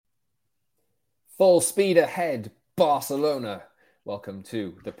Full speed ahead, Barcelona. Welcome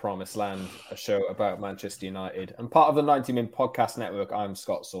to The Promised Land, a show about Manchester United. And part of the 90-Min Podcast Network, I'm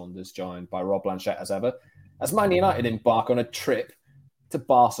Scott Saunders, joined by Rob Blanchett as ever, as Man United embark on a trip to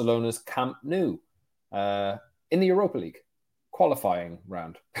Barcelona's Camp Nou in the Europa League qualifying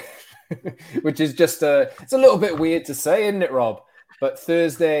round. Which is just, it's a little bit weird to say, isn't it, Rob? But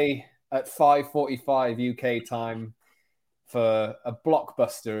Thursday at 5:45 UK time, for a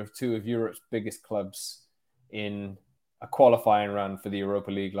blockbuster of two of Europe's biggest clubs in a qualifying round for the Europa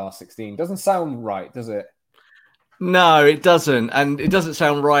League last 16. Doesn't sound right, does it? No, it doesn't. And it doesn't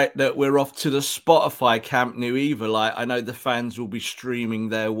sound right that we're off to the Spotify Camp Nou either. Like, I know the fans will be streaming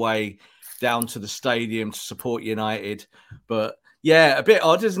their way down to the stadium to support United. But yeah, a bit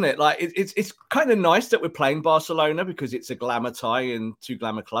odd, isn't it? Like, it's kind of nice that we're playing Barcelona because it's a glamour tie and two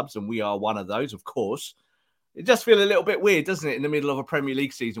glamour clubs, and we are one of those, of course. It just feels a little bit weird, doesn't it, in the middle of a Premier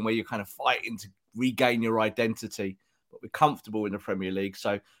League season where you're kind of fighting to regain your identity, but we're comfortable in the Premier League,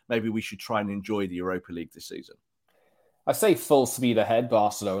 so maybe we should try and enjoy the Europa League this season. I say full speed ahead,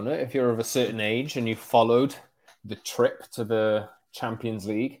 Barcelona. If you're of a certain age and you followed the trip to the Champions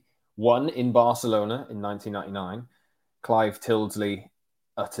League, won in Barcelona in 1999, Clive Tildesley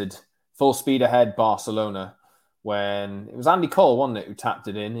uttered full speed ahead, Barcelona, when it was Andy Cole, wasn't it, who tapped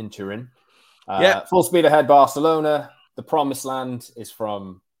it in Turin. Full speed ahead, Barcelona. The Promised Land is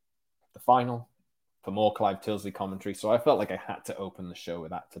from the final for more Clive Tildesley commentary. So I felt like I had to open the show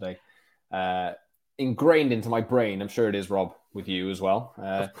with that today. Ingrained into my brain. I'm sure it is, Rob, with you as well.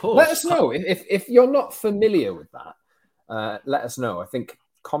 Of course. Let us know if you're not familiar with that. Let us know. I think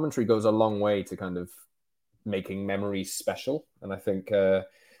commentary goes a long way to kind of making memories special. And I think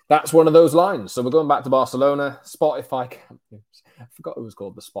that's one of those lines. So we're going back to Barcelona. Spotify Camp Nou. I forgot it was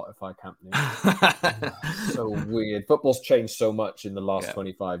called the Spotify Camp Nou. So weird. Football's changed so much in the last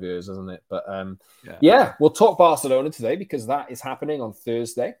 25 years, hasn't it? But we'll talk Barcelona today because that is happening on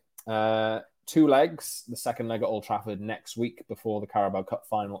Thursday. 2 legs. The second leg at Old Trafford next week before the Carabao Cup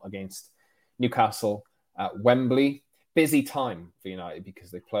final against Newcastle at Wembley. Busy time for United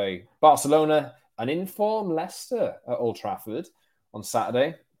because they play Barcelona, an in-form Leicester at Old Trafford on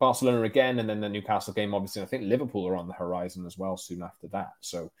Saturday. Barcelona again, and then the Newcastle game, obviously. I think Liverpool are on the horizon as well soon after that.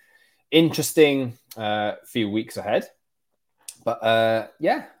 So interesting few weeks ahead. But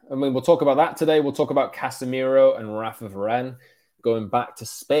we'll talk about that today. We'll talk about Casemiro and Rafa Varane going back to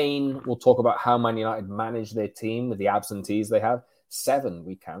Spain. We'll talk about how Man United manage their team with the absentees they have. 7,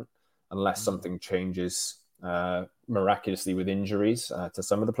 we count, unless something changes miraculously with injuries to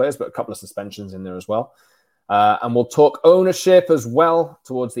some of the players, but a couple of suspensions in there as well. And we'll talk ownership as well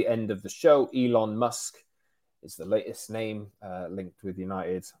towards the end of the show. Elon Musk is the latest name linked with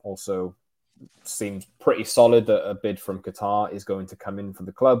United. Also seems pretty solid that a bid from Qatar is going to come in for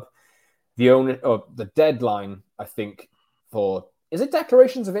the club. The deadline, I think, is it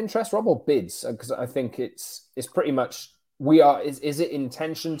declarations of interest, Rob, or bids? Because I think it's pretty much is it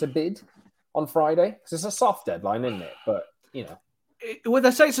intention to bid on Friday? Because it's a soft deadline, isn't it? But, you know. When they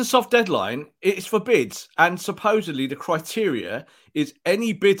say it's a soft deadline, it's for bids. And supposedly the criteria is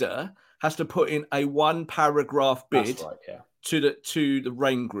any bidder has to put in a 1-paragraph bid to the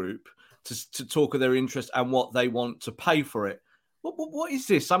Rain Group to talk of their interest and what they want to pay for it. What is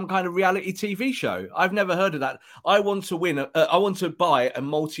this? Some kind of reality TV show? I've never heard of that. I want to buy a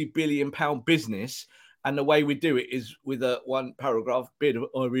multi-billion-pound business, and the way we do it is with a 1-paragraph bid.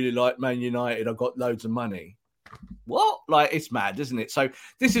 I really like Man United. I've got loads of money. What? Like, it's mad, isn't it? So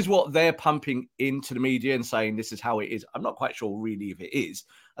this is what they're pumping into the media and saying this is how it is. I'm not quite sure really if it is.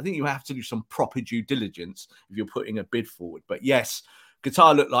 I think you have to do some proper due diligence if you're putting a bid forward. But yes,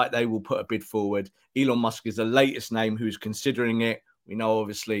 Qatar look like they will put a bid forward. Elon Musk is the latest name who's considering it. We know,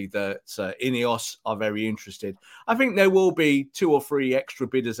 obviously, that Ineos are very interested. I think there will be 2 or 3 extra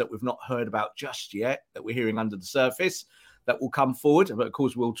bidders that we've not heard about just yet that we're hearing under the surface that will come forward. But, of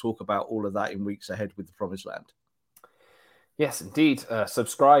course, we'll talk about all of that in weeks ahead with the Promised Land. Yes, indeed.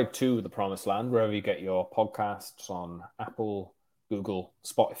 Subscribe to The Promised Land, wherever you get your podcasts on Apple, Google,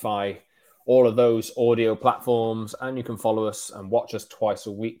 Spotify, all of those audio platforms. And you can follow us and watch us twice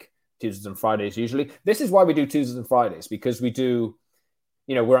a week, Tuesdays and Fridays usually. This is why we do Tuesdays and Fridays, because we do,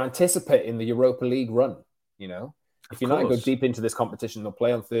 we're anticipating the Europa League run, If United go deep into this competition, they'll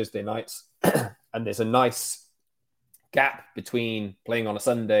play on Thursday nights. And there's a nice gap between playing on a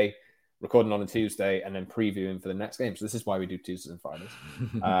Sunday, recording on a Tuesday, and then previewing for the next game. So this is why we do Tuesdays and Fridays.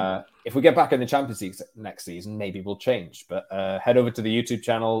 If we get back in the Champions League next season, maybe we'll change. But head over to the YouTube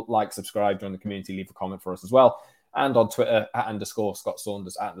channel, subscribe, join the community, leave a comment for us as well. And on Twitter, @_Scott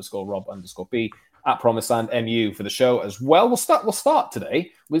Saunders, @_Rob_B. at Promised Land MU for the show as well. We'll start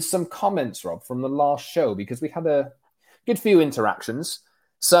today with some comments, Rob, from the last show, because we had a good few interactions,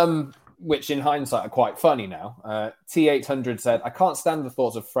 some which in hindsight are quite funny now. T800 said, I can't stand the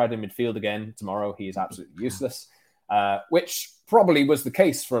thoughts of Fred in midfield again tomorrow. He is absolutely useless, which probably was the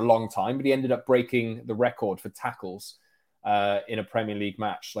case for a long time, but he ended up breaking the record for tackles in a Premier League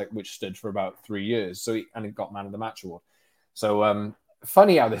match, which stood for about 3 years. So he got Man of the Match award. So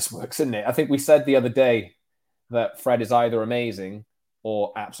funny how this works, isn't it? I think we said the other day that Fred is either amazing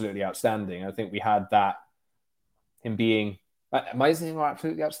or absolutely outstanding. I think we had that, him being amazing or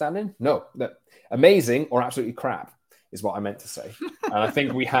absolutely outstanding? No, that amazing or absolutely crap is what I meant to say. And I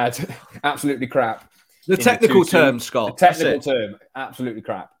think we had absolutely crap. The technical term, Scott. The technical term, absolutely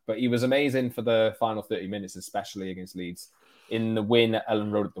crap. But he was amazing for the final 30 minutes, especially against Leeds in the win at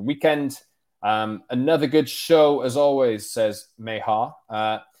Ellen Road at the weekend. Another good show, as always, says Mehar.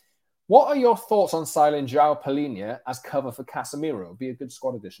 What are your thoughts on signing João Palhinha as cover for Casemiro? It'd be a good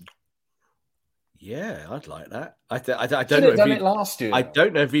squad addition. Yeah, I'd like that. I don't know. Have done it last year. I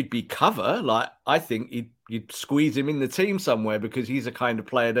don't know if he'd be cover. I think you'd squeeze him in the team somewhere, because he's a kind of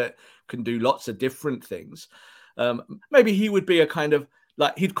player that can do lots of different things. Maybe he would be a kind of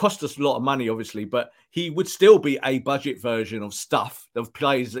he'd cost us a lot of money, obviously, but he would still be a budget version of stuff, of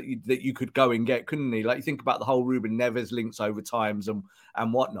players that you could go and get, couldn't he? You think about the whole Ruben Neves links over times and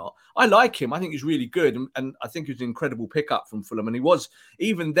whatnot. I like him. I think he's really good. And I think he was an incredible pickup from Fulham. And he was,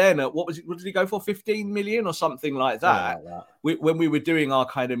 even then, what did he go for? 15 million or something like that? Yeah, like that. When we were doing our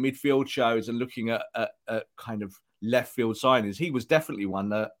kind of midfield shows and looking at kind of left field signings, he was definitely one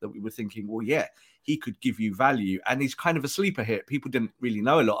that we were thinking, well, yeah, he could give you value. And he's kind of a sleeper hit. People didn't really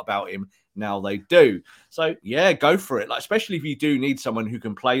know a lot about him. Now they do. So, yeah, go for it. Especially if you do need someone who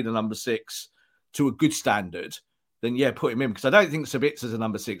can play the number 6 to a good standard, then, yeah, put him in. Because I don't think Sabitz is a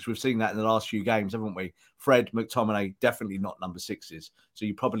number 6. We've seen that in the last few games, haven't we? Fred, McTominay, definitely not number 6s. So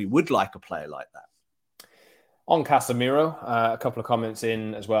you probably would like a player like that. On Casemiro, a couple of comments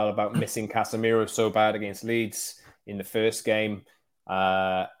in as well about missing Casemiro so bad against Leeds in the first game.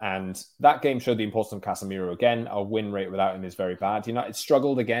 And that game showed the importance of Casemiro again. Our win rate without him is very bad. United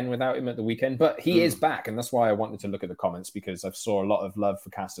struggled again without him at the weekend, but he is back. And that's why I wanted to look at the comments, because I saw a lot of love for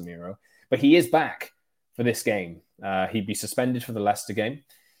Casemiro. But he is back for this game. He'd be suspended for the Leicester game,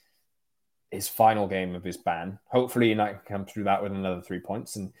 his final game of his ban. Hopefully United can come through that with another 3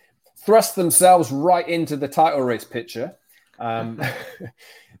 points and thrust themselves right into the title race picture.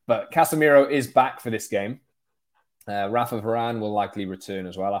 But Casemiro is back for this game. Rafa Varane will likely return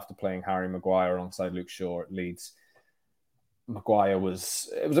as well after playing Harry Maguire alongside Luke Shaw at Leeds. Maguire it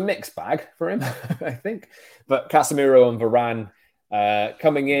was a mixed bag for him, I think. But Casemiro and Varane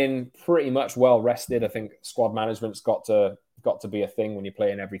coming in pretty much well rested. I think squad management's got to be a thing when you're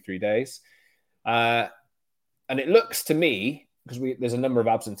playing every 3 days. And it looks to me, because there's a number of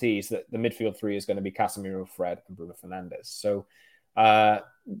absentees, that the midfield 3 is going to be Casemiro, Fred, and Bruno Fernandes. So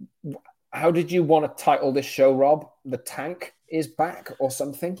how did you want to title this show, Rob? The Tank is back or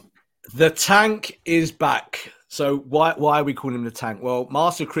something? The Tank is back. So why are we calling him the Tank? Well,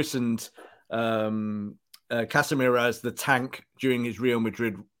 Marca christened Casemiro as the Tank during his Real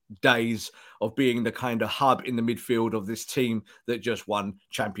Madrid days of being the kind of hub in the midfield of this team that just won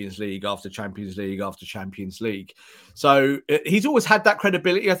Champions League after Champions League after Champions League. So he's always had that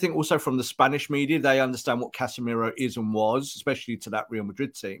credibility, I think, also from the Spanish media. They understand what Casemiro is and was, especially to that Real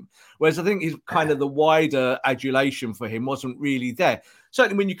Madrid team. Whereas I think his kind of the wider adulation for him wasn't really there.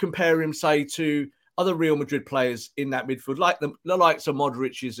 Certainly when you compare him, say, to other Real Madrid players in that midfield, like the likes of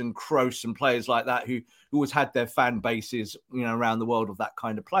Modric's and Kroos and players like that who always had their fan bases, around the world of that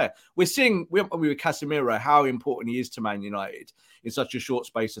kind of player. We're seeing with Casemiro how important he is to Man United in such a short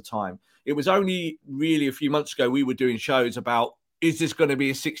space of time. It was only really a few months ago we were doing shows about, is this going to be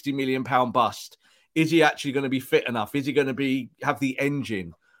a £60 million bust? Is he actually going to be fit enough? Is he going to have the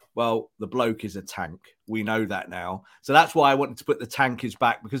engine? Well, the bloke is a tank. We know that now. So that's why I wanted to put the Tank is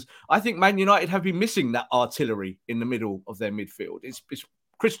back, because I think Man United have been missing that artillery in the middle of their midfield. It's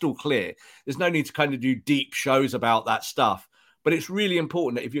crystal clear. There's no need to kind of do deep shows about that stuff. But it's really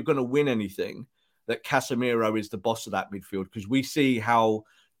important that if you're going to win anything, that Casemiro is the boss of that midfield, because we see how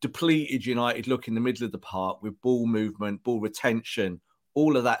depleted United look in the middle of the park with ball movement, ball retention,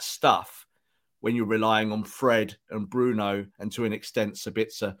 all of that stuff, when you're relying on Fred and Bruno and to an extent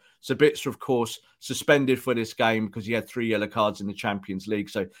Sabitzer. Sabitzer, of course, suspended for this game because he had 3 yellow cards in the Champions League,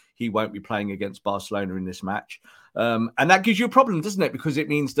 so he won't be playing against Barcelona in this match. And that gives you a problem, doesn't it? Because it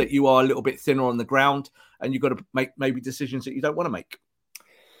means that you are a little bit thinner on the ground and you've got to make maybe decisions that you don't want to make.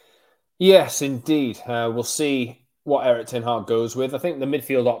 Yes, indeed. We'll see what Erik ten Hag goes with. I think the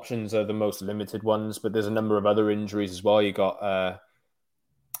midfield options are the most limited ones, but there's a number of other injuries as well. You got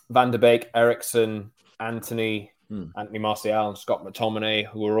Van der Beek, Eriksen, Anthony Martial, and Scott McTominay,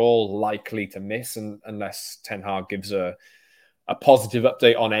 who are all likely to miss unless Ten Hag gives a positive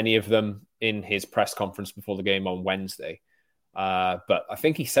update on any of them in his press conference before the game on Wednesday. But I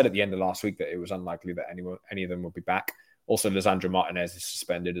think he said at the end of last week that it was unlikely that any of them would be back. Also, Lisandro Martinez is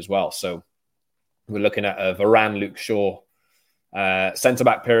suspended as well. So we're looking at a Varane, Luke Shaw,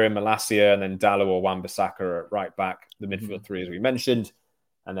 centre-back Pierre Malacia, and then Dalot or Wan-Bissaka at right back. The midfield three, as we mentioned.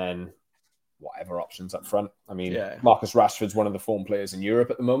 And then whatever options up front. I mean, Marcus Rashford's one of the form players in Europe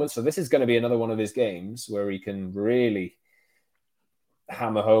at the moment. So this is going to be another one of his games where he can really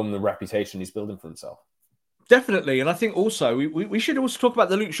hammer home the reputation he's building for himself. Definitely. And I think also we should also talk about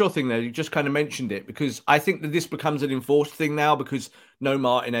the Luke Shaw thing there. You just kind of mentioned it, because I think that this becomes an enforced thing now because no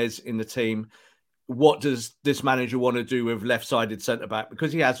Martinez in the team. What does this manager want to do with left-sided centre-back?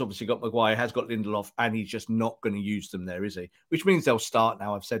 Because he has obviously got Maguire, has got Lindelof, and he's just not going to use them there, is he? Which means they'll start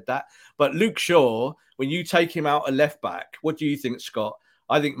now, I've said that. But Luke Shaw, when you take him out at left-back, what do you think, Scott?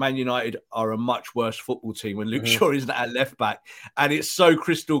 I think Man United are a much worse football team when Luke Shaw isn't at left-back. And it's so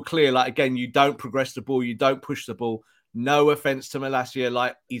crystal clear. Like, again, you don't progress the ball, you don't push the ball. No offence to Malacia.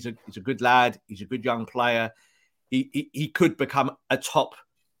 Like, he's a good lad. He's a good young player. He could become a top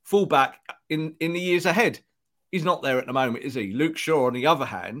fullback in the years ahead. He's not there at the moment, is he? Luke Shaw, on the other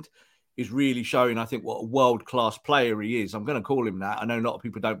hand, is really showing, I think, what a world-class player he is. I'm going to call him that. I know a lot of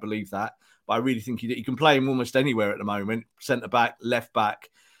people don't believe that, but I really think he can play him almost anywhere at the moment. Centre-back, left-back.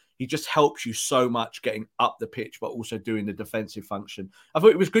 He just helps you so much getting up the pitch, but also doing the defensive function. I thought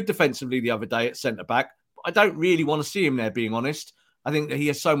he was good defensively the other day at centre-back, but I don't really want to see him there, being honest. I think that he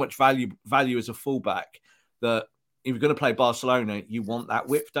has so much value as a fullback that if you're going to play Barcelona, you want that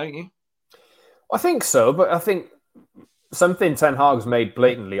width, don't you? I think so, but I think something Ten Hag's made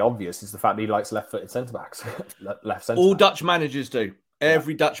blatantly obvious is the fact that he likes left-footed centre-backs. Left centre-back. All Dutch managers do.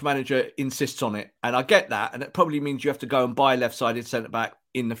 Every Dutch manager insists on it. And I get that. And it probably means you have to go and buy left-sided centre-back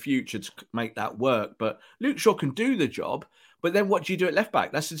in the future to make that work. But Luke Shaw can do the job. But then what do you do at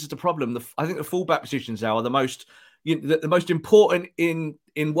left-back? That's just the problem. I think the full-back positions now are the most important in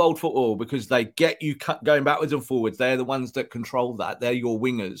world football, because they get you going backwards and forwards. They're the ones that control that. They're your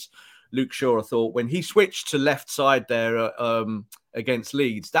wingers. Luke Shaw, I thought, when he switched to left side there against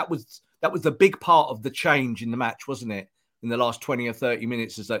Leeds, that was the big part of the change in the match, wasn't it? In the last 20 or 30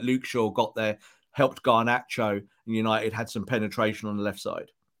 minutes, is that Luke Shaw got there, helped Garnacho, and United had some penetration on the left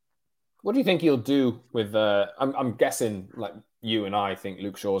side. What do you think he'll do with... I'm guessing, like you and I think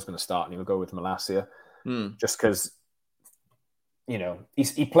Luke Shaw's going to start and he'll go with Malacia. Just because,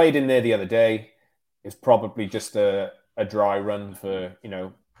 he played in there the other day. It's probably just a dry run for,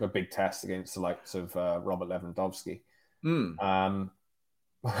 a big test against the likes of Robert Lewandowski.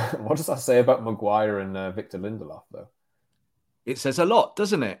 What does that say about Maguire and Victor Lindelof, though? It says a lot,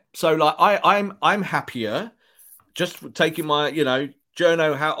 doesn't it? So, like, I'm happier, just taking my,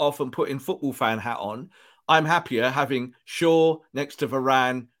 journo hat off and putting football fan hat on. I'm happier having Shaw next to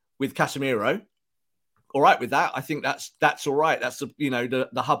Varane with Casemiro. All right with that. I think that's all right. That's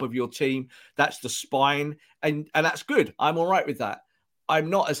the hub of your team. That's the spine, and that's good. I'm all right with that. I'm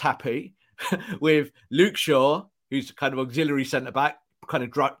not as happy with Luke Shaw, who's kind of auxiliary centre back, kind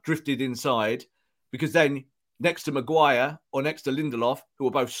of drifted inside, because then next to Maguire or next to Lindelof, who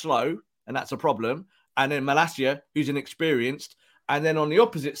are both slow, and that's a problem. And then Malacia, who's inexperienced, and then on the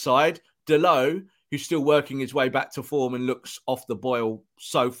opposite side, Dalot, who's still working his way back to form and looks off the boil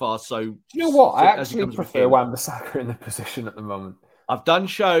so far. So, you know what? I actually prefer Wan-Bissaka in the position at the moment. I've done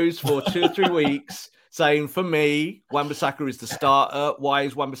shows for 2 or 3 weeks saying, for me, Wan-Bissaka is the starter. Why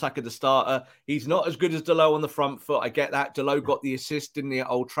is Wan-Bissaka the starter? He's not as good as Dalot on the front foot. I get that. Dalot got the assist in the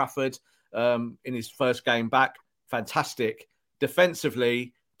Old Trafford in his first game back. Fantastic.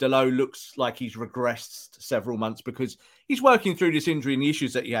 Defensively, Dalot looks like he's regressed several months because he's working through this injury and the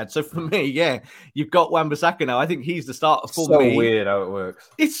issues that he had. So for me, you've got Wan-Bissaka now. I think he's the starter for me. So weird how it works.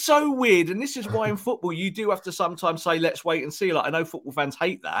 It's so weird. And this is why in football, you do have to sometimes say, let's wait and see. Like, I know football fans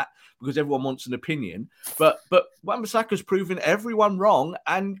hate that because everyone wants an opinion. But Wan-Bissaka's proven everyone wrong,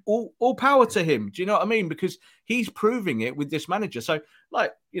 and all power to him. Do you know what I mean? Because he's proving it with this manager. So,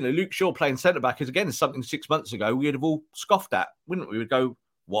 like, Luke Shaw playing centre-back is, again, something 6 months ago we would have all scoffed at, wouldn't we? We would go,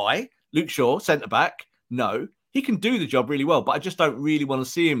 why? Luke Shaw, centre-back? No. He can do the job really well, but I just don't really want to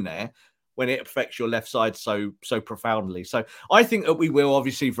see him there when it affects your left side so profoundly. So I think that we will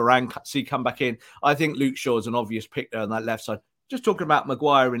obviously Varane come back in. I think Luke Shaw is an obvious pick there on that left side. Just talking about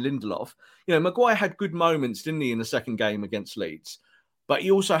Maguire and Lindelof. Maguire had good moments, didn't he, in the second game against Leeds? But he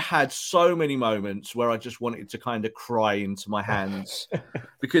also had so many moments where I just wanted to kind of cry into my hands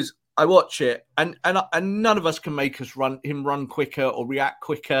because I watch it and none of us can make him run quicker or react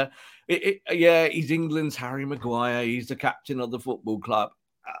quicker. Yeah, he's England's Harry Maguire. He's the captain of the football club.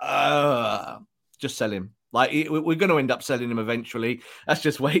 Just sell him. Like, we're going to end up selling him eventually. That's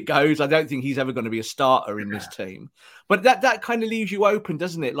just where it goes. I don't think he's ever going to be a starter in this team. But that kind of leaves you open,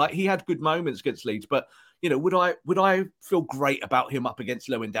 doesn't it? Like, he had good moments against Leeds, but would I feel great about him up against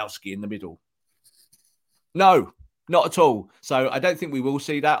Lewandowski in the middle? No, not at all. So I don't think we will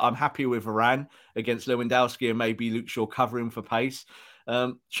see that. I'm happy with Varane against Lewandowski and maybe Luke Shaw covering for pace.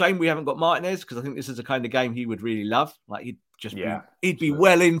 Shame we haven't got Martinez because I think this is the kind of game he would really love. Like, he'd be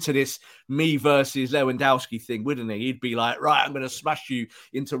well into this me versus Lewandowski thing, wouldn't he? He'd be like, right, I'm going to smash you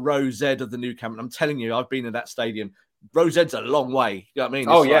into row Z of the new camp. And I'm telling you, I've been in that stadium. Row Z's a long way. You know what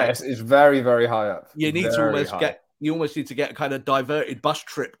I mean? It's very, very high up. You need to almost need to get a kind of diverted bus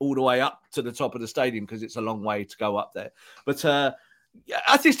trip all the way up to the top of the stadium because it's a long way to go up there. But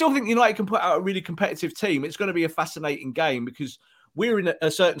I still think United can put out a really competitive team. It's going to be a fascinating game because we're in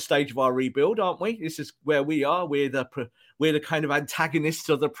a certain stage of our rebuild, aren't we? This is where we are. We're the kind of antagonists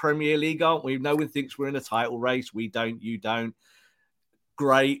of the Premier League, aren't we? No one thinks we're in a title race. We don't. You don't.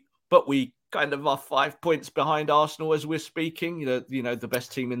 Great, but we kind of are 5 points behind Arsenal as we're speaking. The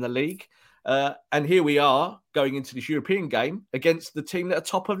best team in the league, and here we are going into this European game against the team that are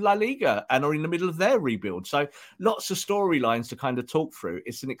top of La Liga and are in the middle of their rebuild. So lots of storylines to kind of talk through.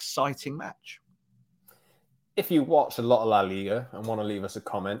 It's an exciting match. If you watch a lot of La Liga and want to leave us a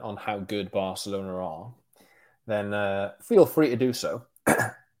comment on how good Barcelona are, then feel free to do so.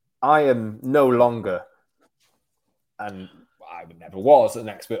 I am no longer, and I never was, an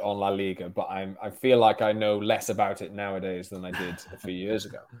expert on La Liga, but I feel like I know less about it nowadays than I did a few years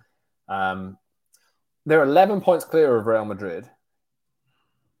ago. They're 11 points clear of Real Madrid.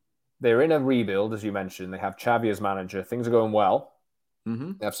 They're in a rebuild, as you mentioned. They have Xavi as manager. Things are going well.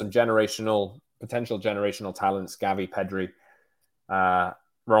 Mm-hmm. They have some potential generational talents. Gavi, Pedri,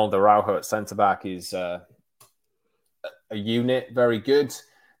 Ronald Araujo at centre-back is a unit, very good.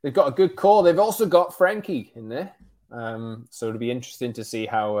 They've got a good core. They've also got Frankie in there. So it'll be interesting to see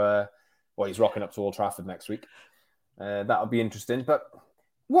how he's rocking up to Old Trafford next week. That'll be interesting. But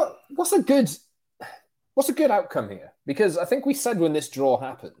what's a good outcome here? Because I think we said when this draw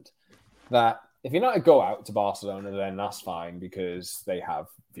happened that if United go out to Barcelona, then that's fine because they have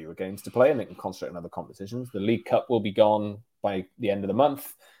fewer games to play and they can concentrate on other competitions. The League Cup will be gone by the end of the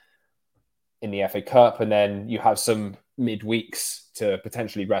month in the FA Cup, and then you have some midweeks to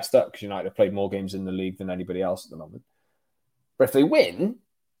potentially rest up because United have played more games in the league than anybody else at the moment. But if they win,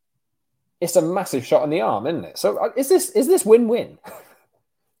 it's a massive shot in the arm, isn't it? So is this win-win?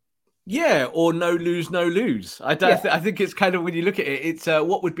 Yeah, or no lose. I think it's kind of, when you look at it, it's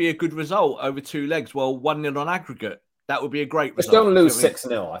what would be a good result over two legs? Well, 1-0 on aggregate. That would be a great result. Just don't lose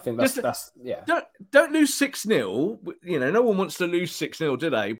 6-0. I think that's yeah. Don't lose 6-0. No one wants to lose 6-0, do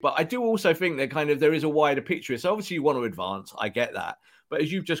they? But I do also think that there is a wider picture. So obviously you want to advance. I get that. But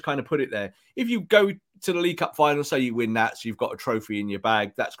as you've just kind of put it there, if you go to the League Cup final, say you win that, so you've got a trophy in your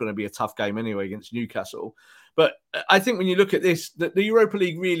bag, that's going to be a tough game anyway against Newcastle. But I think when you look at this, the Europa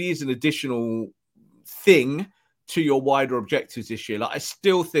League really is an additional thing to your wider objectives this year. Like, I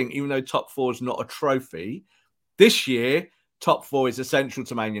still think, even though top four is not a trophy, this year, top four is essential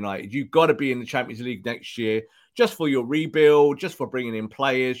to Man United. You've got to be in the Champions League next year just for your rebuild, just for bringing in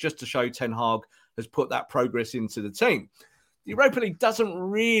players, just to show Ten Hag has put that progress into the team. The Europa League doesn't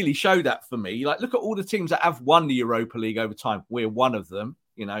really show that for me. Like, look at all the teams that have won the Europa League over time. We're one of them.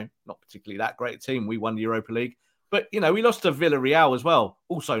 Not particularly that great a team. We won the Europa League. But, we lost to Villarreal as well.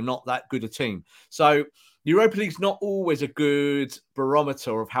 Also not that good a team. So the Europa League's not always a good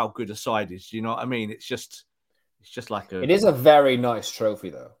barometer of how good a side is. You know what I mean? It's just like It is a very nice trophy,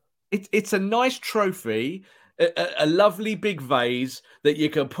 though. It's a nice trophy, a lovely big vase that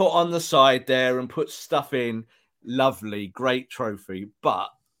you can put on the side there and put stuff in. Lovely, great trophy. But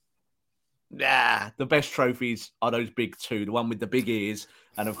the best trophies are those big two, the one with the big ears,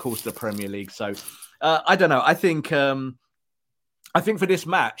 and of course the Premier League. So I don't know. I think for this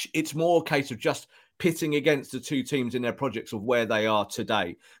match, it's more a case of just pitting against the two teams in their projects of where they are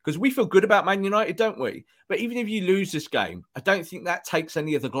today. Because we feel good about Man United, don't we? But even if you lose this game, I don't think that takes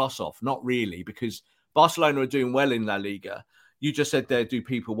any of the gloss off. Not really, because Barcelona are doing well in La Liga. You just said there, do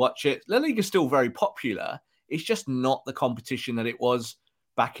people watch it? La Liga is still very popular. It's just not the competition that it was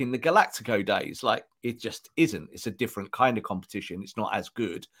back in the Galactico days. Like, it just isn't. It's a different kind of competition. It's not as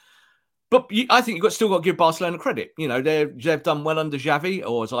good. But I think you've still got to give Barcelona credit. They've done well under Xavi,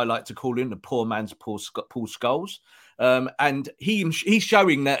 or as I like to call him, the poor man's Paul Scholes. And he's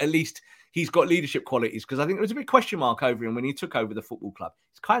showing that at least he's got leadership qualities, because I think there was a big question mark over him when he took over the football club.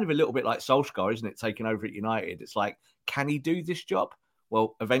 It's kind of a little bit like Solskjaer, isn't it, taking over at United? It's like, can he do this job?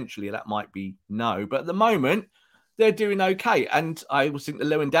 Well, eventually that might be no. But at the moment, they're doing okay. And I always think the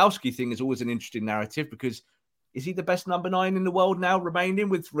Lewandowski thing is always an interesting narrative, because is he the best number 9 in the world now, remaining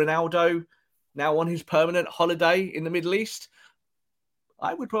with Ronaldo now on his permanent holiday in the Middle East?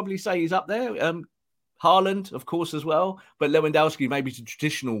 I would probably say he's up there. Haaland, of course, as well. But Lewandowski maybe is a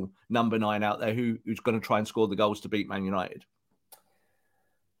traditional number 9 out there who's going to try and score the goals to beat Man United.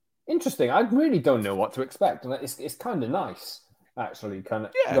 Interesting. I really don't know what to expect. And it's kind of nice, actually,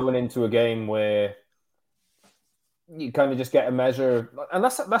 going into a game where you kind of just get a measure. And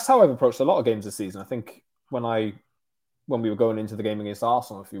that's how I've approached a lot of games this season. I think when we were going into the game against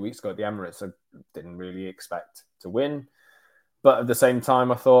Arsenal a few weeks ago at the Emirates, I didn't really expect to win. But at the same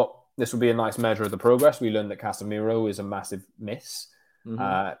time, I thought this would be a nice measure of the progress. We learned that Casemiro is a massive miss.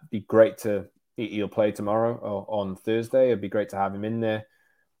 Mm-hmm. Be great he'll play tomorrow or on Thursday. It'd be great to have him in there.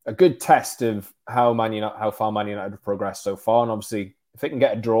 A good test of how far Man United have progressed so far. And obviously, if it can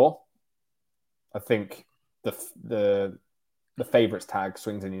get a draw, I think the favourites tag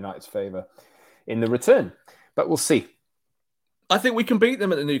swings in United's favour in the return. But we'll see. I think we can beat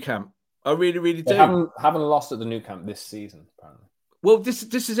them at the Nou Camp. I really, really do. They haven't lost at the Nou Camp this season, apparently. Well, this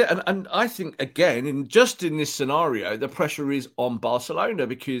is it. And I think, again, in this scenario, the pressure is on Barcelona,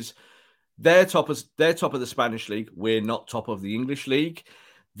 because they're top of the Spanish league. We're not top of the English league.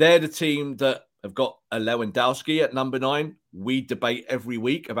 They're the team that have got a Lewandowski at number 9. We debate every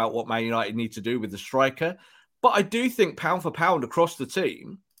week about what Man United need to do with the striker. But I do think, pound for pound across the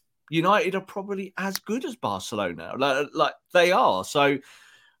team, United are probably as good as Barcelona. Like they are. So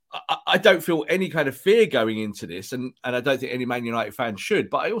I don't feel any kind of fear going into this, and I don't think any Man United fan should.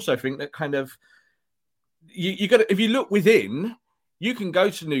 But I also think that kind of you got to, if you look within, you can go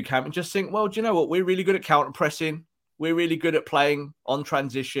to Nou Camp and just think, well, do you know what? We're really good at counter pressing. We're really good at playing on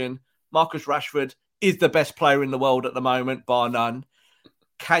transition. Marcus Rashford is the best player in the world at the moment, bar none.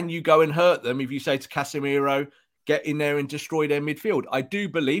 Can you go and hurt them if you say to Casemiro, get in there and destroy their midfield? I do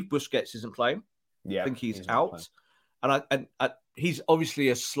believe Busquets isn't playing. Yeah, I think he's out. And he's obviously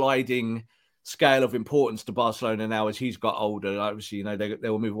a sliding scale of importance to Barcelona now as he's got older. Obviously, they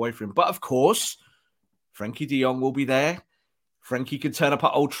will move away from him. But of course, Frankie de Jong will be there. Frankie could turn up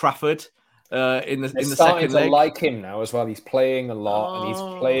at Old Trafford in the second leg. They like him now as well. He's playing a lot and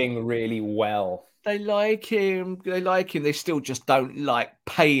he's playing really well. They like him. They still just don't like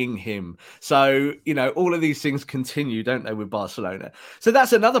paying him. So, all of these things continue, don't they, with Barcelona? So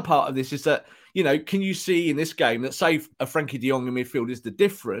that's another part of this, is that, can you see in this game that, say, a Frankie de Jong in midfield is the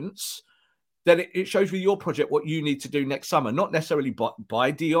difference, then it shows with your project what you need to do next summer. Not necessarily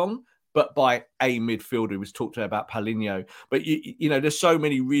by de Jong, but by a midfielder. Was talked about Paulinho. But, there's so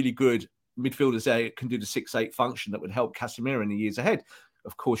many really good midfielders there that can do the 6-8 function that would help Casemiro in the years ahead.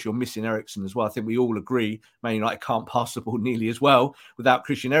 Of course, you're missing Eriksen as well. I think we all agree Man United can't pass the ball nearly as well without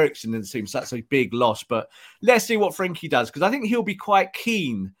Christian Eriksen in the team. So that's a big loss. But let's see what Frankie does, because I think he'll be quite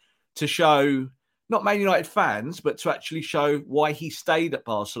keen to show, not Man United fans, but to actually show why he stayed at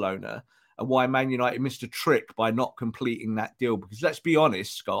Barcelona and why Man United missed a trick by not completing that deal. Because let's be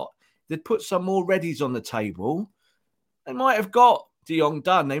honest, Scott, they'd put some more readies on the table. They might have got de Jong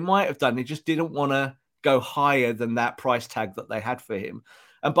done. They might have done. They just didn't want to go higher than that price tag that they had for him.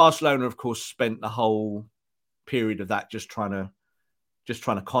 And Barcelona, of course, spent the whole period of that just trying to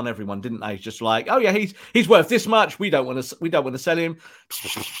con everyone, didn't they? Just like, oh yeah, he's worth this much. We don't want to sell him.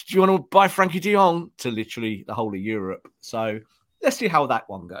 Do you want to buy Frankie de Jong? To literally the whole of Europe. So let's see how that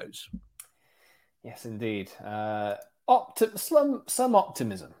one goes. Yes, indeed. Some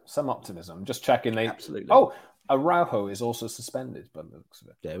optimism. Just checking. Absolutely. Oh, Araujo is also suspended, by the looks of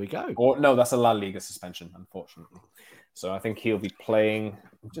it. There we go. Or no, that's a La Liga suspension, unfortunately. So I think he'll be playing.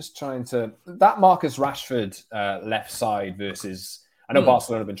 I'm just trying to... That Marcus Rashford left side versus... I know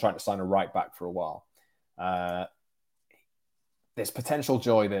Barcelona have been trying to sign a right back for a while. There's potential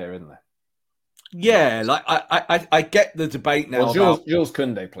joy there, isn't there? Yeah, like I get the debate now. Well, Jules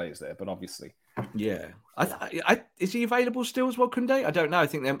Koundé plays there, but obviously... Yeah. Is he available still as well, Koundé? I don't know. I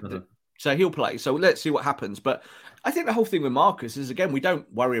think so he'll play. So let's see what happens. But I think the whole thing with Marcus is, again, we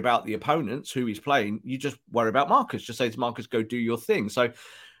don't worry about the opponents, who he's playing. You just worry about Marcus. Just say to Marcus, go do your thing. So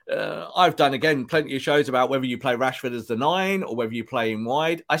I've done, again, plenty of shows about whether you play Rashford as the 9 or whether you play him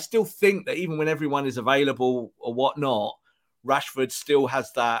wide. I still think that even when everyone is available or whatnot, Rashford still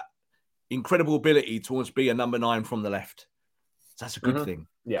has that incredible ability to almost be a number 9 from the left. So that's a good thing.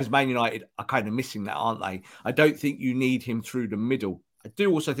 Because Man United are kind of missing that, aren't they? I don't think you need him through the middle. I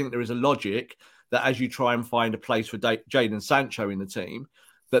do also think there is a logic that as you try and find a place for Jadon Sancho in the team,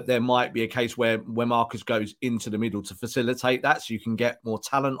 that there might be a case where Marcus goes into the middle to facilitate that so you can get more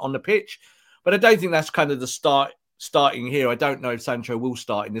talent on the pitch. But I don't think that's kind of the starting here. I don't know if Sancho will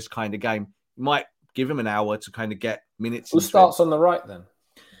start in this kind of game. You might give him an hour to kind of get minutes. Who starts on the right then?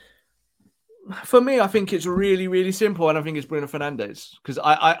 For me, I think it's really, really simple, and I think it's Bruno Fernandes. Because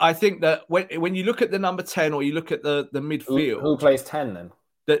I think that when you look at the number 10 or you look at the midfield... Who plays 10 then?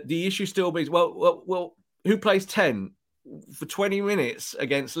 The issue still is, well, who plays 10? For 20 minutes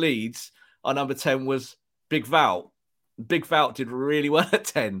against Leeds, our number 10 was Big Val. Big Val did really well at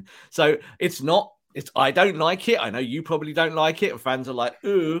 10. So I don't like it. I know you probably don't like it. And fans are like,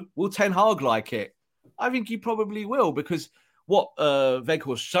 ooh, will Ten Hag like it? I think he probably will, because what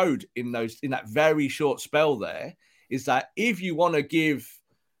Weghorst showed in that very short spell there is that if you want to give,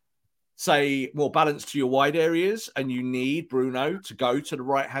 say, more balance to your wide areas, and you need Bruno to go to the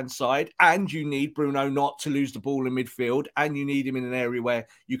right-hand side, and you need Bruno not to lose the ball in midfield, and you need him in an area where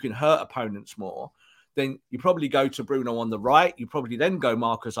you can hurt opponents more, then you probably go to Bruno on the right. You probably then go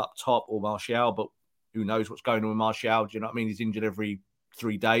Marcus up top or Martial, but who knows what's going on with Martial? Do you know what I mean? He's injured every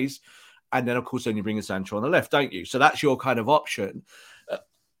 3 days. And then, of course, then you bring a Sancho on the left, don't you? So that's your kind of option.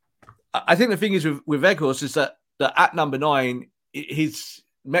 I think the thing is with Weghorst is that at number 9, his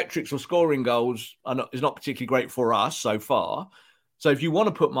metrics for scoring goals is not particularly great for us so far. So if you want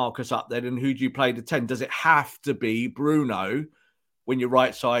to put Marcus up there, then who do you play to 10? Does it have to be Bruno when your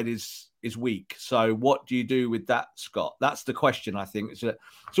right side is weak? So what do you do with that, Scott? That's the question, I think.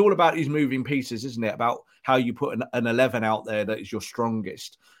 It's all about these moving pieces, isn't it? About how you put an 11 out there that is your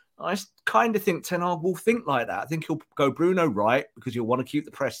strongest. I kind of think Ten Hag will think like that. I think he'll go Bruno right because he'll want to keep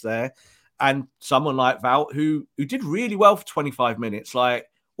the press there. And someone like Val, who did really well for 25 minutes, like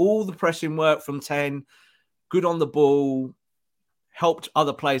all the pressing work from 10, good on the ball, helped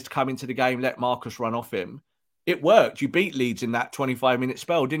other players to come into the game, let Marcus run off him. It worked. You beat Leeds in that 25-minute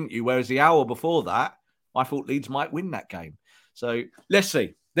spell, didn't you? Whereas the hour before that, I thought Leeds might win that game. So let's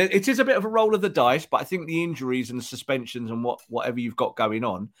see. It is a bit of a roll of the dice, but I think the injuries and the suspensions and whatever you've got going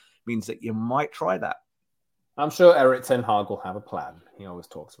on means that you might try that. I'm sure Erik Ten Hag will have a plan. He always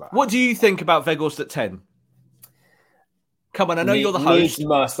talks about it. What do you think about Weghorst at 10? Come on, I know you're the host. Needs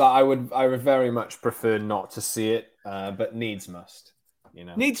must. I would very much prefer not to see it, but needs must. You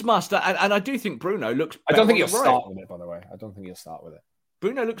know, needs must, and I do think Bruno looks. I don't think he'll start with it. By the way, I don't think he'll start with it.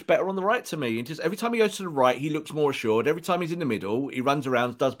 Bruno looks better on the right to me. Just every time he goes to the right, he looks more assured. Every time he's in the middle, he runs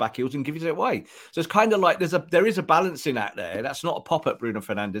around, does back heels, and gives it away. So it's kind of like there is a balancing act there. That's not a pop at Bruno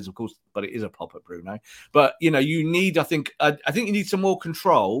Fernandes, of course, but it is a pop at Bruno. But you know, you need. I think you need some more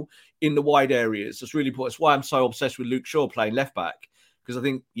control in the wide areas. That's really important. That's why I'm so obsessed with Luke Shaw playing left back, because I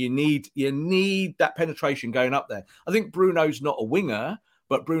think you need that penetration going up there. I think Bruno's not a winger,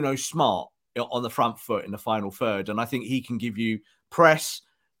 but Bruno's smart on the front foot in the final third, and I think he can give you press,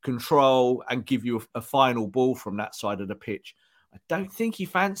 control, and give you a final ball from that side of the pitch. I don't think he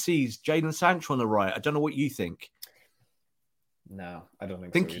fancies Jadon Sancho on the right. I don't know what you think. No, I don't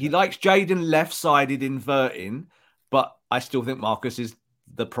think so either. He likes Jadon left-sided inverting, but I still think Marcus is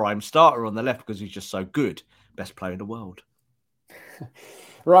the prime starter on the left because he's just so good. Best player in the world.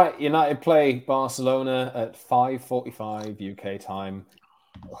 Right, United play Barcelona at 5:45 UK time.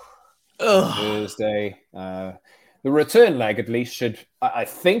 Thursday. The return leg, at least, I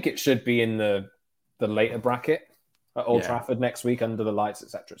think it should be in the later bracket at Old Trafford next week under the lights,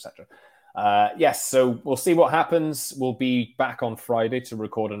 etc., etc. Yes, so we'll see what happens. We'll be back on Friday to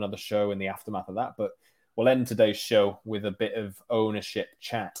record another show in the aftermath of that, but we'll end today's show with a bit of ownership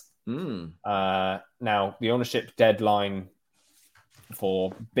chat. Now, the ownership deadline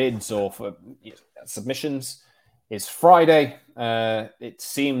for bids or for submissions is Friday. It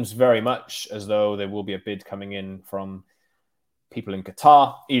seems very much as though there will be a bid coming in from people in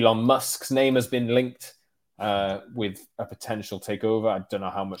Qatar. Elon Musk's name has been linked with a potential takeover. I don't know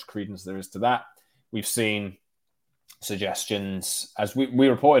how much credence there is to that. We've seen suggestions, as we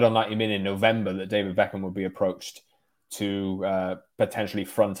reported on 90 Min in November, that David Beckham would be approached to potentially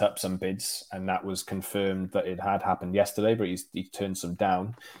front up some bids, and that was confirmed that it had happened yesterday, but he turned some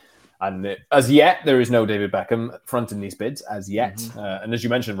down. And as yet, there is no David Beckham fronting these bids as yet. Mm-hmm. And as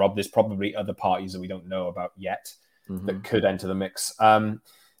you mentioned, Rob, there's probably other parties that we don't know about yet that could enter the mix.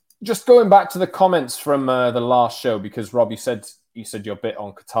 Just going back to the comments from the last show, because Rob, you said your bit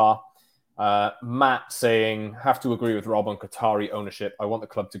on Qatar. Matt saying, have to agree with Rob on Qatari ownership. I want the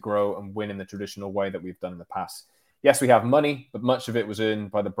club to grow and win in the traditional way that we've done in the past. Yes, we have money, but much of it was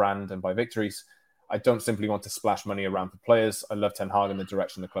earned by the brand and by victories. I don't simply want to splash money around for players. I love Ten Hag and the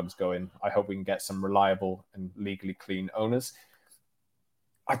direction the club's going. I hope we can get some reliable and legally clean owners.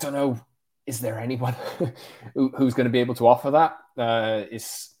 I don't know. is there anyone who's going to be able to offer that?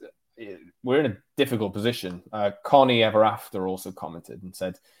 We're in a difficult position. Connie Ever After also commented and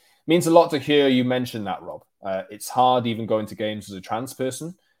said, means a lot to hear you mention that, Rob. It's hard even going to games as a trans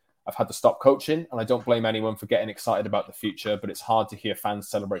person. I've had to stop coaching, and I don't blame anyone for getting excited about the future, but it's hard to hear fans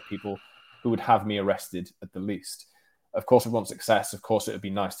celebrate people who would have me arrested at the least. Of course, we want success. Of course, it would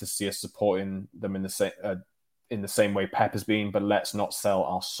be nice to see us supporting them in the same way Pep has been, but let's not sell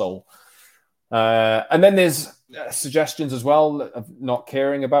our soul. And then there's suggestions as well of not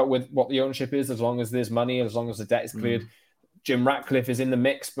caring about what the ownership is, as long as there's money, as long as the debt is cleared. Jim Ratcliffe is in the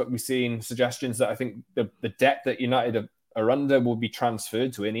mix, but we've seen suggestions that I think the debt that United are under will be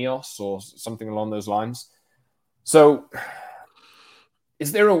transferred to Ineos or something along those lines. So,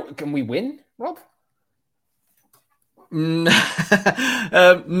 can we win, Rob? No,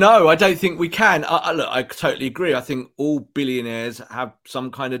 I don't think we can. Look, I totally agree. I think all billionaires have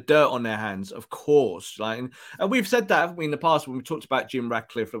some kind of dirt on their hands, of course. And we've said that, haven't we, in the past when we talked about Jim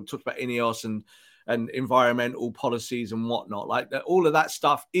Ratcliffe, we talked about Ineos and environmental policies and whatnot. All of that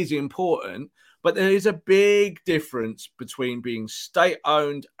stuff is important, but there is a big difference between being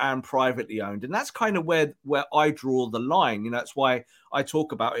state-owned and privately owned. And that's kind of where I draw the line. That's why I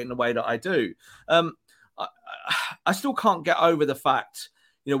talk about it in the way that I do. I still can't get over the fact,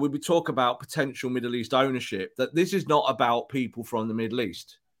 when we talk about potential Middle East ownership, that this is not about people from the Middle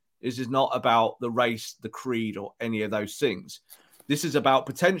East. This is not about the race, the creed, or any of those things. This is about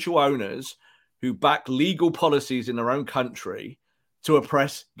potential owners who back legal policies in their own country to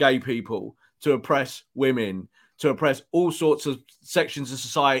oppress gay people, to oppress women, to oppress all sorts of sections of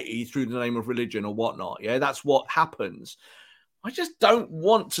society through the name of religion or whatnot. Yeah, that's what happens. I just don't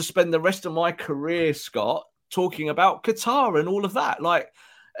want to spend the rest of my career, Scott, talking about Qatar and all of that.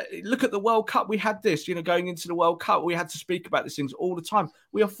 Look at the World Cup. We had this, going into the World Cup, we had to speak about these things all the time.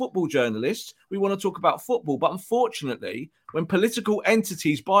 We are football journalists. We want to talk about football. But unfortunately, when political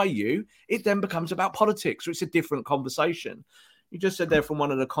entities buy you, it then becomes about politics. So it's a different conversation. You just said there from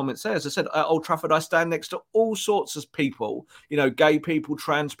one of the comments there, as I said, at Old Trafford, I stand next to all sorts of people, gay people,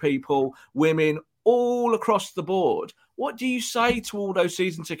 trans people, women, all across the board. What do you say to all those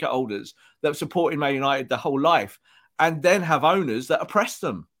season ticket holders that have supported Man United their whole life and then have owners that oppress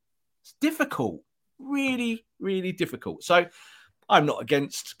them? It's difficult, really, really difficult. So I'm not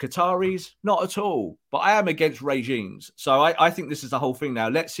against Qataris, not at all, but I am against regimes. So I think this is the whole thing now.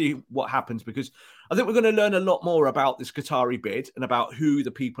 Let's see what happens, because I think we're going to learn a lot more about this Qatari bid and about who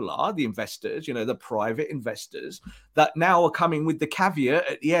the people are, the investors, the private investors that now are coming with the caveat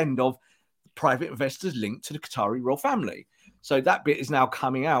at the end of private investors linked to the Qatari royal family. So that bit is now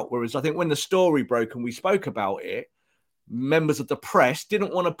coming out. Whereas I think when the story broke and we spoke about it, members of the press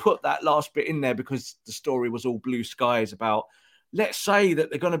didn't want to put that last bit in there because the story was all blue skies about, let's say that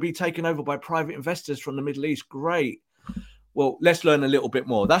they're going to be taken over by private investors from the Middle East. Great. Well, let's learn a little bit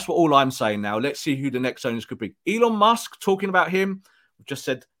more. That's what all I'm saying now. Let's see who the next owners could be. Elon Musk, talking about him, we've just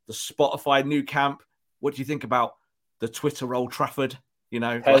said the Spotify new camp. What do you think about the Twitter Old Trafford?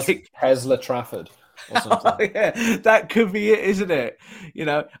 Tesla Trafford or something. Oh, yeah, that could be it, isn't it?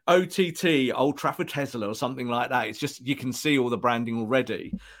 OTT, Old Trafford Tesla or something like that. It's just, you can see all the branding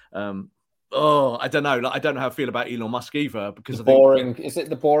already. I don't know. I don't know how I feel about Elon Musk either, because is it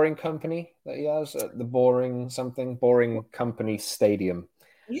the Boring Company that he has? The Boring Company Stadium.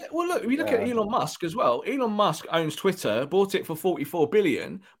 Yeah, well, look, if you look at Elon Musk as well, Elon Musk owns Twitter, bought it for 44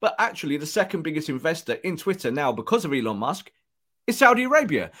 billion, but actually the second biggest investor in Twitter now, because of Elon Musk, is Saudi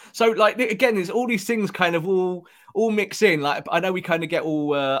Arabia. So, again, there's all these things kind of all mix in. I know we kind of get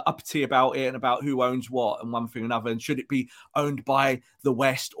all uppity about it and about who owns what and one thing or another, and should it be owned by the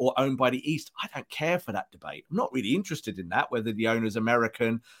West or owned by the East? I don't care for that debate. I'm not really interested in that, whether the owner's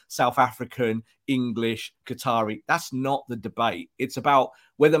American, South African, English, Qatari. That's not the debate. It's about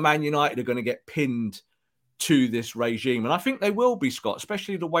whether Man United are going to get pinned to this regime. And I think they will be, Scott,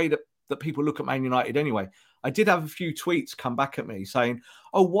 especially the way that people look at Man United anyway. I did have a few tweets come back at me saying,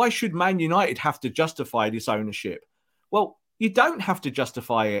 why should Man United have to justify this ownership? Well, you don't have to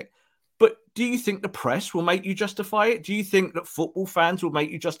justify it. But do you think the press will make you justify it? Do you think that football fans will make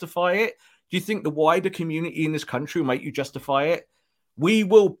you justify it? Do you think the wider community in this country will make you justify it? We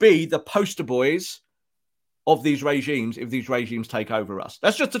will be the poster boys of these regimes if these regimes take over us.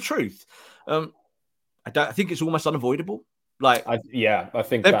 That's just the truth. I think it's almost unavoidable. I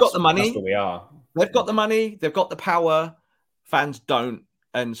think they've got the money. That's where we are. They've got the money. They've got the power. Fans don't,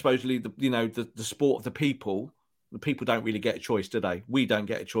 and supposedly the sport of the people don't really get a choice, do they? We don't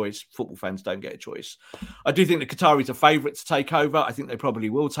get a choice. Football fans don't get a choice. I do think the Qataris are favourites to take over. I think they probably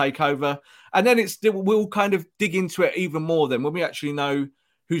will take over, and then we'll kind of dig into it even more then when we actually know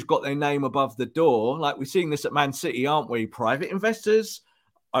who's got their name above the door. Like we're seeing this at Man City, aren't we? Private investors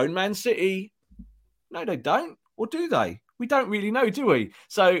own Man City. No, they don't. Or do they? We don't really know, do we?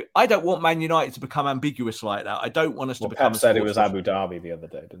 So I don't want Man United to become ambiguous like that. I don't want us to become... Pep said it was Abu Dhabi the other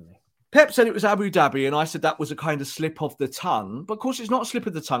day, didn't he? Pep said it was Abu Dhabi, and I said that was a kind of slip of the tongue. But of course, it's not a slip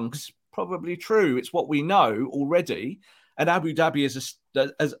of the tongue because it's probably true. It's what we know already. And Abu Dhabi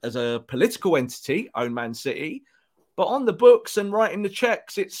as a political entity own Man City. But on the books and writing the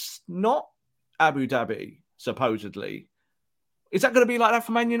checks, it's not Abu Dhabi, supposedly. Is that going to be like that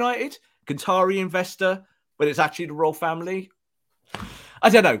for Man United? Qatari investor, but it's actually the royal family? I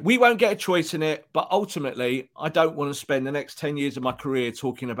don't know. We won't get a choice in it, but ultimately, I don't want to spend the next 10 years of my career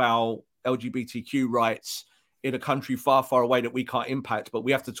talking about LGBTQ rights in a country far, far away that we can't impact, but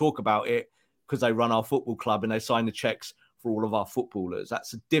we have to talk about it because they run our football club and they sign the checks for all of our footballers.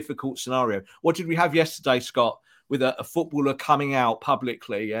 That's a difficult scenario. What did we have yesterday, Scott, with a footballer coming out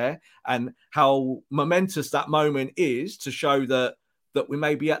publicly, yeah? And how momentous that moment is to show that we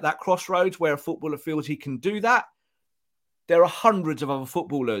may be at that crossroads where a footballer feels he can do that. There are hundreds of other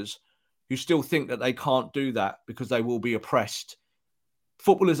footballers who still think that they can't do that because they will be oppressed.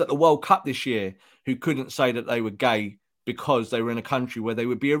 Footballers at the World Cup this year who couldn't say that they were gay because they were in a country where they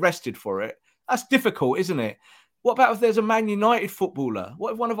would be arrested for it. That's difficult, isn't it? What about if there's a Man United footballer?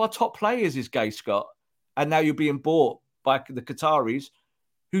 What if one of our top players is gay, Scott? And now you're being bought by the Qataris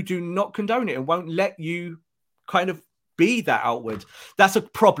who do not condone it and won't let you kind of be that outward. That's a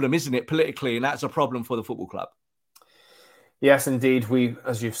problem, isn't it, politically? And that's a problem for the football club. Yes, indeed. We,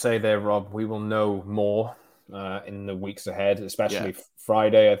 as you say there, Rob, we will know more in the weeks ahead, especially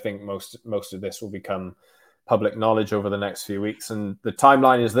Friday. I think most of this will become public knowledge over the next few weeks. And the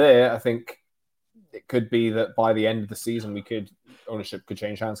timeline is there. I think it could be that by the end of the season, ownership could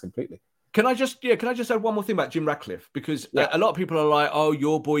change hands completely. Can I just add one more thing about Jim Ratcliffe? Because a lot of people are like, oh,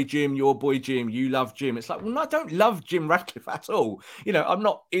 your boy Jim, you love Jim. It's like, well, no, I don't love Jim Ratcliffe at all. You know, I'm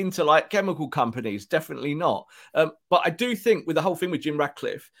not into like chemical companies, definitely not. But I do think with the whole thing with Jim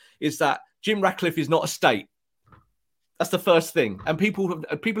Ratcliffe is that Jim Ratcliffe is not a state. That's the first thing. And people have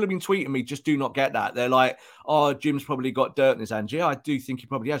been tweeting me, just do not get that. They're like, oh, Jim's probably got dirt in his hands. Yeah, I do think he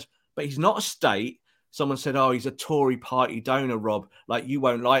probably has. But he's not a state. Someone said, oh, he's a Tory party donor, Rob. Like, you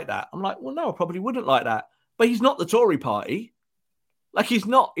won't like that. I'm like, well, no, I probably wouldn't like that. But he's not the Tory party. Like, he's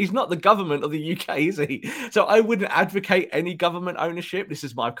not the government of the UK, is he? So I wouldn't advocate any government ownership. This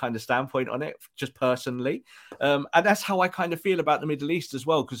is my kind of standpoint on it, just personally. And that's how I kind of feel about the Middle East as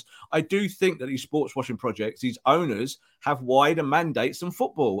well, because I do think that these sports washing projects, these owners have wider mandates than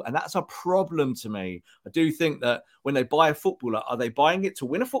football. And that's a problem to me. I do think that when they buy a footballer, are they buying it to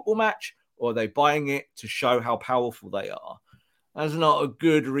win a football match? Or are they buying it to show how powerful they are? That's not a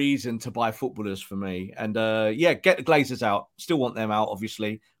good reason to buy footballers for me. And get the Glazers out. Still want them out,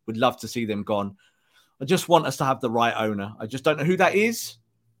 obviously. Would love to see them gone. I just want us to have the right owner. I just don't know who that is,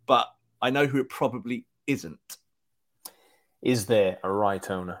 but I know who it probably isn't. Is there a right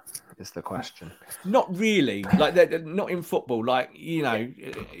owner? Is the question. Not really. Like, they're not in football. Like, you know,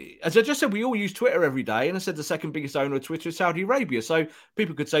 as I just said, we all use Twitter every day. And I said the second biggest owner of Twitter is Saudi Arabia. So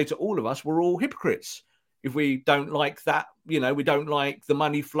people could say to all of us, we're all hypocrites. If we don't like that, you know, we don't like the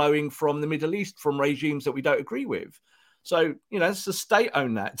money flowing from the Middle East, from regimes that we don't agree with. So, you know, it's the state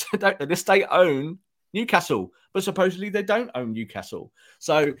own that. The state own Newcastle, but supposedly they don't own Newcastle.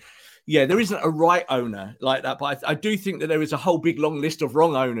 So, yeah, there isn't a right owner like that. But I do think that there is a whole big long list of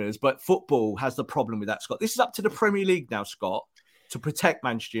wrong owners. But football has the problem with that, Scott. This is up to the Premier League now, Scott, to protect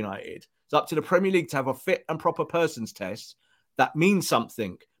Manchester United. It's up to the Premier League to have a fit and proper persons test that means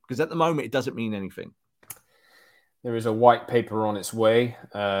something. Because at the moment, it doesn't mean anything. There is a white paper on its way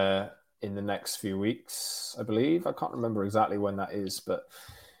in the next few weeks, I believe. I can't remember exactly when that is, but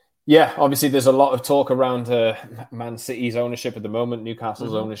yeah, obviously there's a lot of talk around Man City's ownership at the moment,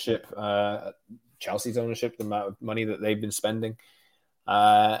 Newcastle's ownership, Chelsea's ownership, the amount of money that they've been spending.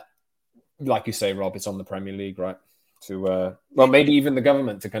 Like you say, Rob, it's on the Premier League, right? To maybe even the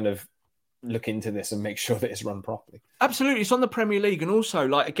government to kind of look into this and make sure that it's run properly. Absolutely. It's on the Premier League. And also,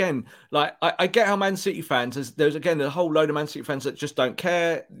 I get how Man City fans, there's again a whole load of Man City fans that just don't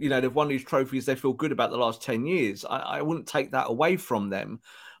care. You know, they've won these trophies. They feel good about the last 10 years. I wouldn't take that away from them.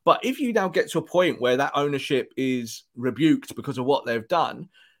 But if you now get to a point where that ownership is rebuked because of what they've done,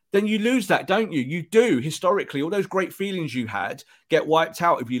 then you lose that, don't you? You do. Historically, all those great feelings you had get wiped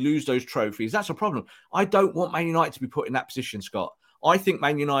out if you lose those trophies. That's a problem. I don't want Man United to be put in that position, Scott. I think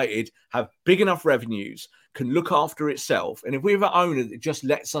Man United have big enough revenues, can look after itself. And if we have an owner that just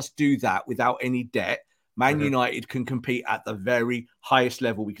lets us do that without any debt, Man United can compete at the very highest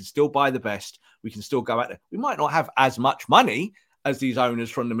level. We can still buy the best. We can still go out there. We might not have as much money as these owners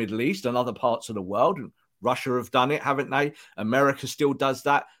from the Middle East and other parts of the world. And Russia have done it, haven't they? America still does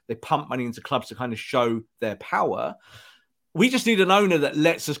that. They pump money into clubs to kind of show their power. We just need an owner that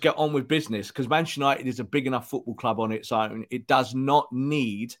lets us get on with business, because Manchester United is a big enough football club on its own. It does not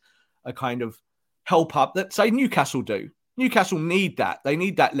need a kind of help up that, say, Newcastle do. Newcastle need that. They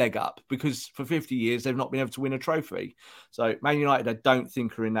need that leg up, because for 50 years, they've not been able to win a trophy. So Man United, I don't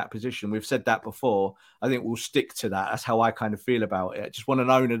think, are in that position. We've said that before. I think we'll stick to that. That's how I kind of feel about it. I just want an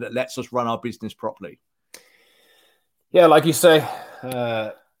owner that lets us run our business properly. Yeah, like you say,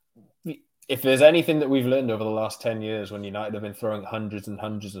 if there's anything that we've learned over the last 10 years, when United have been throwing hundreds and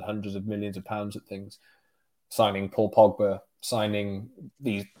hundreds and hundreds of millions of pounds at things, signing Paul Pogba, signing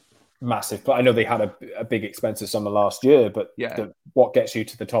these massive, but I know they had a big expensive summer last year, but what gets you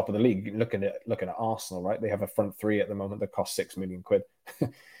to the top of the league? Looking at Arsenal, right? They have a front three at the moment that costs £6 million.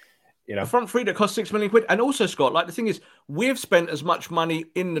 A front three that costs £6 million. And also, Scott, like, the thing is, we've spent as much money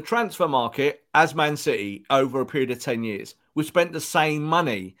in the transfer market as Man City over a period of 10 years. We've spent the same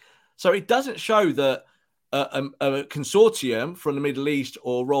money. So it doesn't show that a consortium from the Middle East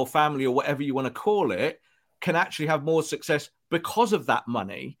or royal family or whatever you want to call it can actually have more success because of that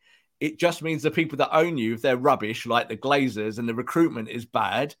money. It just means the people that own you, if they're rubbish, like the Glazers, and the recruitment is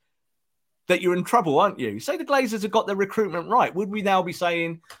bad, that you're in trouble, aren't you? Say the Glazers have got their recruitment right. Would we now be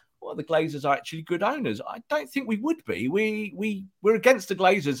saying, well, the Glazers are actually good owners? I don't think we would be. We're against the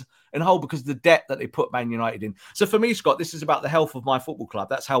Glazers in whole because of the debt that they put Man United in. So for me, Scott, this is about the health of my football club.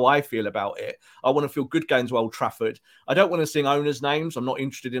 That's how I feel about it. I want to feel good going to Old Trafford. I don't want to sing owners' names. I'm not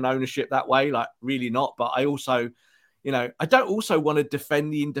interested in ownership that way, like really not. But I also, I don't also want to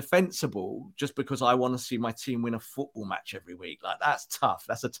defend the indefensible just because I want to see my team win a football match every week. Like, that's tough.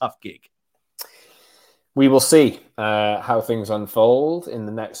 That's a tough gig. We will see how things unfold in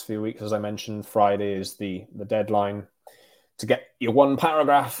the next few weeks. As I mentioned, Friday is the deadline to get your one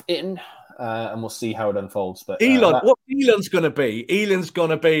paragraph in, and we'll see how it unfolds. But what Elon's going to be? Elon's going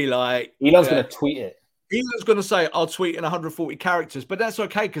to be like... Elon's going to tweet it. Elon's going to say, I'll tweet in 140 characters, but that's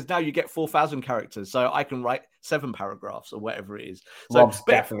okay, because now you get 4,000 characters, so I can write 7 paragraphs or whatever it is. So, Rob's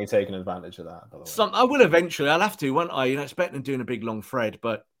definitely taking advantage of that, by the way. I will eventually. I'll have to, won't I? It's better than doing a big, long thread,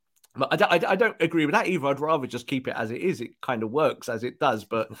 but I don't agree with that either. I'd rather just keep it as it is. It kind of works as it does.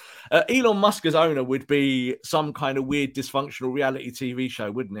 But Elon Musk as owner would be some kind of weird, dysfunctional reality TV show,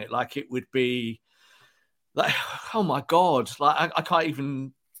 wouldn't it? Like, it would be like, oh my God, like I can't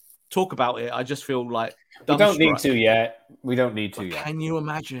even talk about it. I just feel like we don't need to yet. We don't need to yet. Can you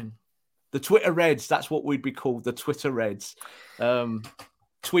imagine the Twitter Reds? That's what we'd be called, the Twitter Reds,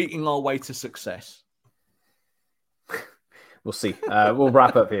 tweeting our way to success. We'll see. We'll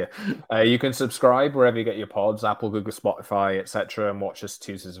wrap up here. You can subscribe wherever you get your pods, Apple, Google, Spotify, etc., and watch us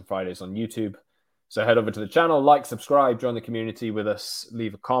Tuesdays and Fridays on YouTube. So head over to the channel, like, subscribe, join the community with us,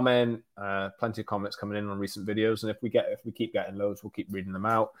 leave a comment. Plenty of comments coming in on recent videos, and if we keep getting loads, we'll keep reading them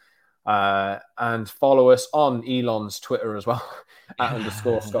out. And follow us on Elon's Twitter as well,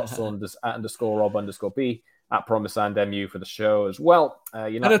 @_Scott Saunders, @_Rob_B, @PromiselandMU for the show as well.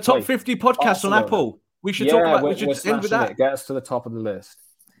 And a top 50 podcast on Apple. We should talk about. We should end with that. Get us to the top of the list.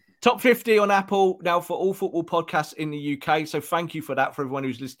 Top 50 on Apple now for all football podcasts in the UK. So thank you for that, for everyone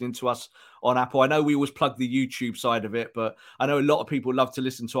who's listening to us on Apple. I know we always plug the YouTube side of it, but I know a lot of people love to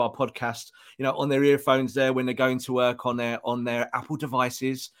listen to our podcast, on their earphones there when they're going to work on their Apple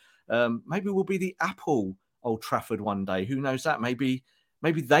devices. Maybe we'll be the Apple Old Trafford one day. Who knows that? Maybe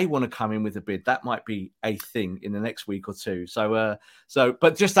they want to come in with a bid. That might be a thing in the next week or two.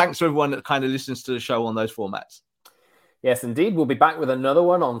 But just thanks to everyone that kind of listens to the show on those formats. Yes, indeed. We'll be back with another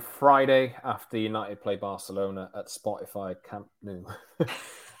one on Friday after United play Barcelona at Spotify Camp Nou.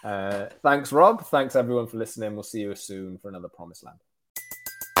 Thanks, Rob. Thanks, everyone, for listening. We'll see you soon for another Promised Land.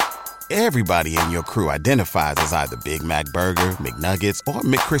 Everybody in your crew identifies as either Big Mac Burger, McNuggets, or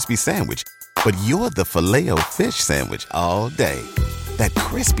McCrispy Sandwich. But you're the Filet-O-Fish Sandwich all day. That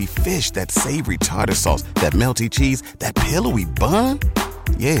crispy fish, that savory tartar sauce, that melty cheese, that pillowy bun.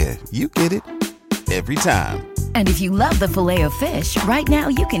 Yeah, you get it. Every time. And if you love the Filet-O-Fish, right now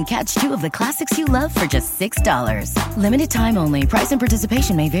you can catch 2 of the classics you love for just $6. Limited time only. Price and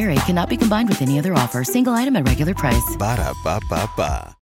participation may vary. Cannot be combined with any other offer. Single item at regular price. Ba-da-ba-ba-ba.